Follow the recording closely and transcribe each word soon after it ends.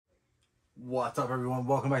What's up, everyone?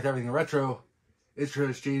 Welcome back to Everything Retro. It's your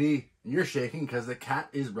host, JD, and you're shaking because the cat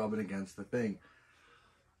is rubbing against the thing.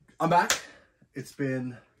 I'm back. It's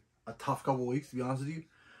been a tough couple weeks, to be honest with you.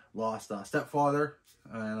 Lost a stepfather,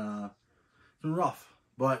 and it's been rough.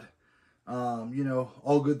 But, you know,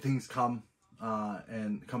 all good things come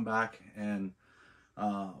and come back. And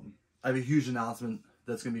I have a huge announcement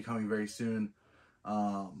that's going to be coming very soon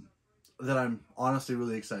that I'm honestly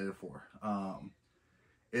really excited for.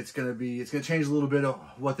 It's gonna change a little bit of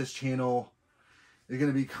what this channel is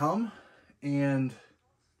gonna become, and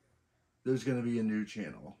there's gonna be a new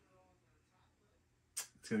channel.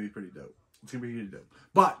 It's gonna be pretty dope. It's gonna be pretty dope.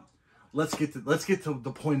 But let's get to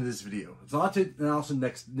the point of this video. It's not to announce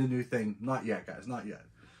the new thing. Not yet, guys. Not yet.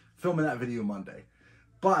 Filming that video Monday,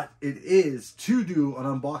 but it is to do an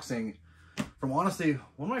unboxing from honestly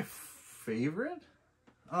one of my favorite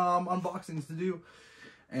unboxings to do,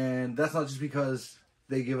 and that's not just because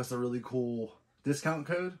they give us a really cool discount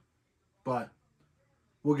code, but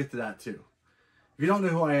we'll get to that too. If you don't know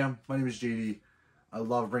who I am, my name is JD. I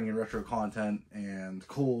love bringing retro content and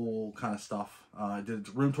cool kind of stuff. I did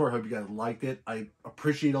a room tour. I hope you guys liked it. I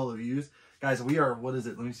appreciate all the views. Guys, we are, what is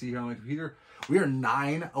it? Let me see here on my computer. We are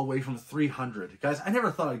 9 away from 300. Guys, I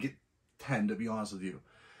never thought I'd get 10, to be honest with you.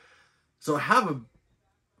 So I have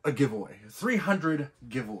a giveaway, a 300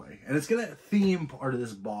 giveaway, and it's gonna theme part of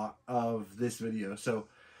this video. So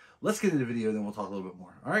let's get into the video, then we'll talk a little bit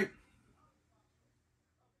more. All right.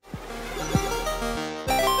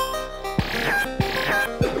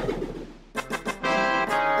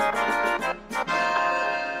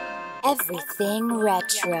 Everything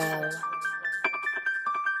retro.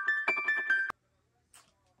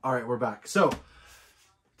 All right, we're back. So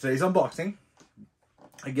today's unboxing,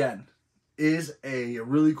 again, is a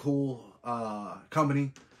really cool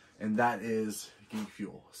company, and that is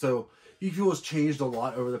GeekFuel. So GeekFuel has changed a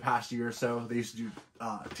lot over the past year or so. They used to do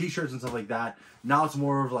t-shirts and stuff like that. Now it's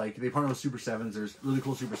more of like, they partner with Super 7s. There's really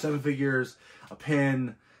cool Super 7 figures, a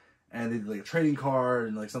pin, and they do like a trading card,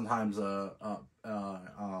 and like sometimes God,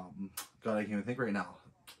 I can't even think right now.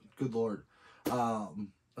 Good Lord. A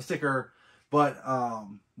sticker. But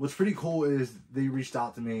what's pretty cool is they reached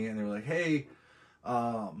out to me and they were like, hey,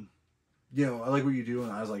 you know, I like what you do.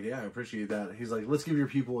 And I was like, yeah, I appreciate that. He's like, let's give your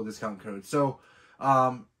people a discount code. So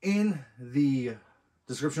in the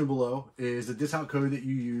description below is a discount code that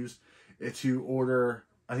you use to order.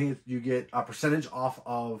 I think you get a percentage off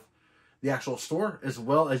of the actual store, as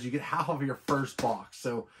well as you get half of your first box.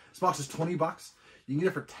 So this box is $20. You can get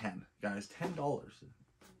it for 10, guys, $10. If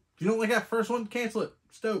you don't like that first one, cancel it.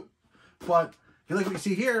 It's dope. But if you like what you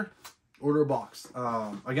see here, order a box.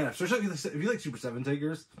 Again, especially if you like Super 7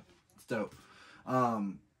 figures, it's dope.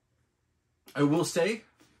 I will say,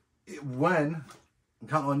 when I'm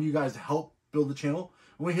counting on you guys to help build the channel,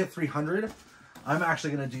 when we hit 300, I'm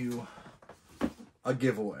actually going to do a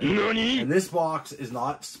giveaway. And this box is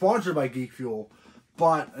not sponsored by GeekFuel,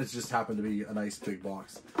 but it's just happened to be a nice big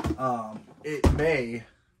box. It may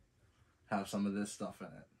have some of this stuff in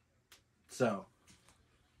it. So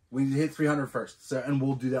we need to hit 300 first. So, and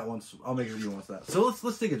we'll do that once. I'll make a video once that. So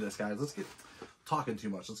let's dig into this, guys. Let's get talking too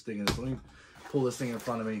much. Let's dig into this. Let me pull this thing in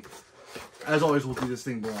front of me. As always, we'll do this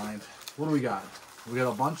thing blind. What do we got? We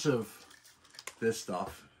got a bunch of this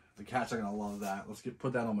stuff. The cats are gonna love that. Let's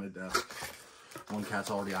put that on my desk. One cat's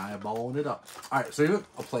already eyeballing it up. All right, so you have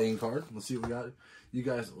a playing card. Let's see what we got. You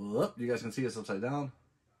guys can see us upside down.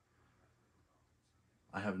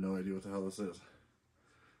 I have no idea what the hell this is.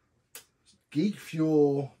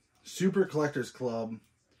 GeekFuel Super Collectors Club.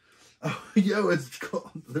 Oh, yo, it's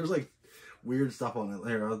cool. There's like weird stuff on it.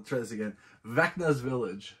 Here, I'll try this again. Vecna's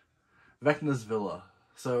Villa.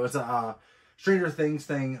 So it's a Stranger Things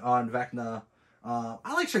thing on Vecna.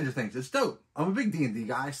 I like Stranger Things. It's dope. I'm a big D&D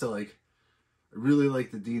guy, so like I really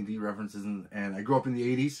like the D&D references, and I grew up in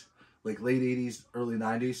the 80s, like late 80s, early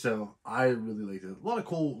 90s, so I really liked it. A lot of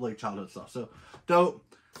cool like childhood stuff. So dope.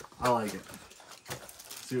 I like it.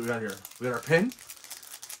 Let's see what we got here. We got our pin.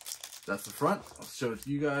 That's the front. I'll show it to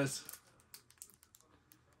you guys.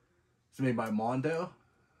 It's made by Mondo.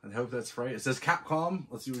 I hope that's right. It says Capcom.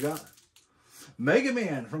 Let's see what we got. Mega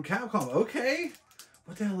Man from Capcom. Okay.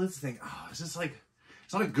 What the hell is this thing? Oh, it's just like,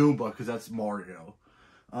 it's not a Goomba because that's Mario.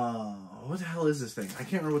 What the hell is this thing? I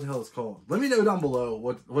can't remember what the hell it's called. Let me know down below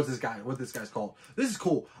what this guy's called. This is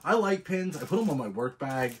cool. I like pins. I put them on my work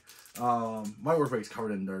bag. My work bag's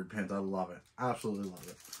covered in nerd pins. I love it. Absolutely love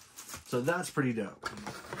it. So that's pretty dope.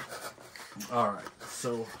 All right.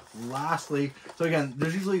 So lastly, so again,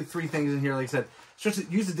 there's usually 3 things in here. Like I said, just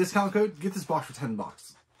use the discount code. Get this box for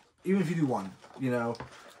 $10. Even if you do one, you know,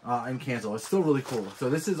 and cancel. It's still really cool. So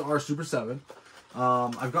this is our Super 7.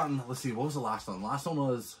 I've gotten, let's see, what was the last one? The last one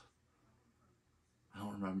was, I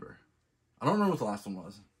don't remember. I don't remember what the last one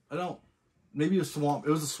was. Maybe it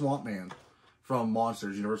was a Swamp Man from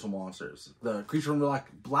Monsters, Universal Monsters. The creature from the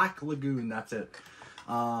Black Lagoon, that's it.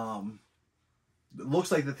 It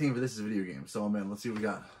looks like the theme for this is a video game, so I'm in. Let's see what we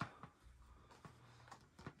got.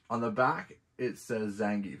 On the back, it says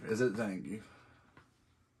Zangief. Is it Zangief?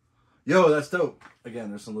 Yo, that's dope. Again,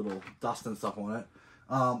 there's some little dust and stuff on it.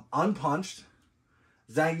 Unpunched.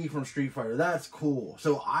 Zangief from Street Fighter. That's cool.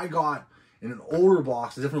 So I got, in an older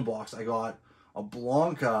box, a different box, I got a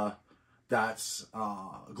Blanca that's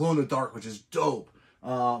glow in the dark, which is dope.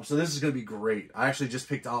 So this is going to be great. I actually just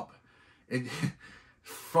picked up,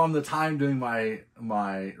 from the time doing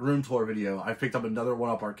my room tour video, I picked up another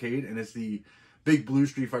 1-Up Arcade, and it's the Big Blue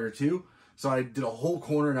Street Fighter 2. So I did a whole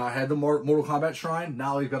corner. Now I had the Mortal Kombat shrine.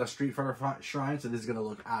 Now we've got a Street Fighter shrine. So this is going to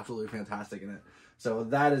look absolutely fantastic in it. So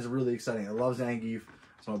that is really exciting. I love Zangief.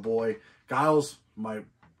 It's my boy. Guile's my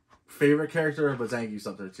favorite character, but Zangief's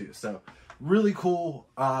up there too. So really cool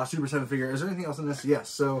Super 7 figure. Is there anything else in this? Yes.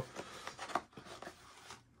 So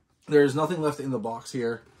there's nothing left in the box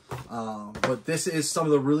here. But this is some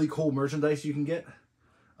of the really cool merchandise you can get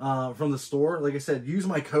from the store. Like I said, use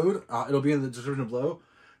my code. It'll be in the description below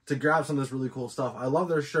to grab some of this really cool stuff. I love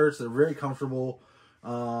their shirts. They're very comfortable.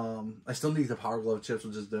 I still need the Power Glove chips,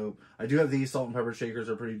 which is dope. I do have these salt and pepper shakers.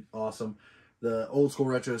 They're pretty awesome. The old school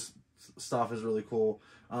retro stuff is really cool.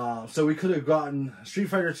 So we could have gotten Street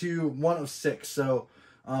Fighter 2, 1 of 6. So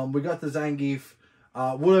we got the Zangief.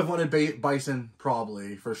 Would have wanted Bison,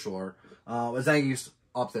 probably, for sure. But Zangief's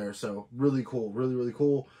up there, so really cool. Really, really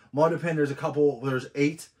cool. Monopin, there's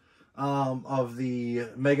 8 of the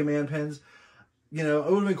Mega Man pins. You know,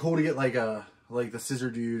 it would have been cool to get like the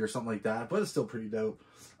Scissor Dude or something like that, but it's still pretty dope.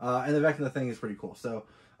 And the Vecna thing is pretty cool. So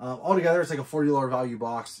altogether, it's like a $40 value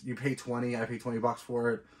box. You pay $20. I pay $20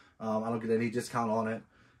 for it. I don't get any discount on it.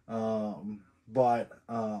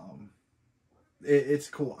 It's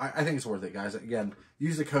cool. I think it's worth it, guys. Again,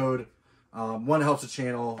 use the code. 1, it helps the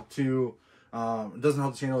channel. 2, it doesn't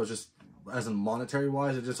help the channel. It's just, as in monetary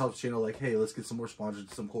wise, it just helps the channel, like, hey, let's get some more sponsors,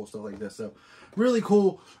 some cool stuff like this. So really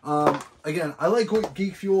cool. Again, I like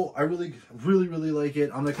GeekFuel. I really, really, really like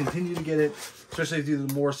it. I'm gonna continue to get it, especially through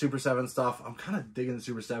the more Super 7 stuff. I'm kind of digging the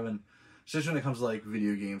Super 7, especially when it comes to like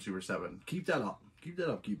video game Super 7. Keep that up. Keep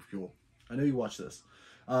that up, GeekFuel. I know you watch this.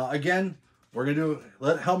 Again, we're gonna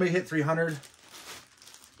help me hit 300.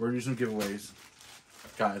 We're gonna do some giveaways,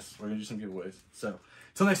 guys. We're gonna do some giveaways. So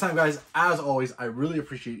until next time, guys, as always, I really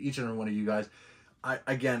appreciate each and every one of you guys.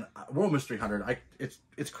 Again, we're almost 300.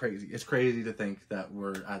 It's crazy. It's crazy to think that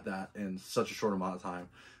we're at that in such a short amount of time.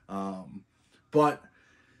 But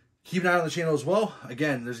keep an eye on the channel as well.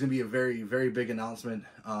 Again, there's going to be a very, very big announcement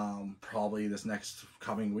probably this next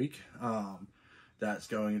coming week that's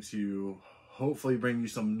going to hopefully bring you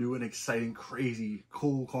some new and exciting, crazy,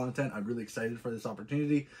 cool content. I'm really excited for this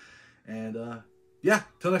opportunity. And yeah,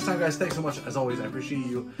 till next time, guys, thanks so much. As always, I appreciate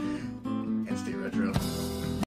you, and stay retro.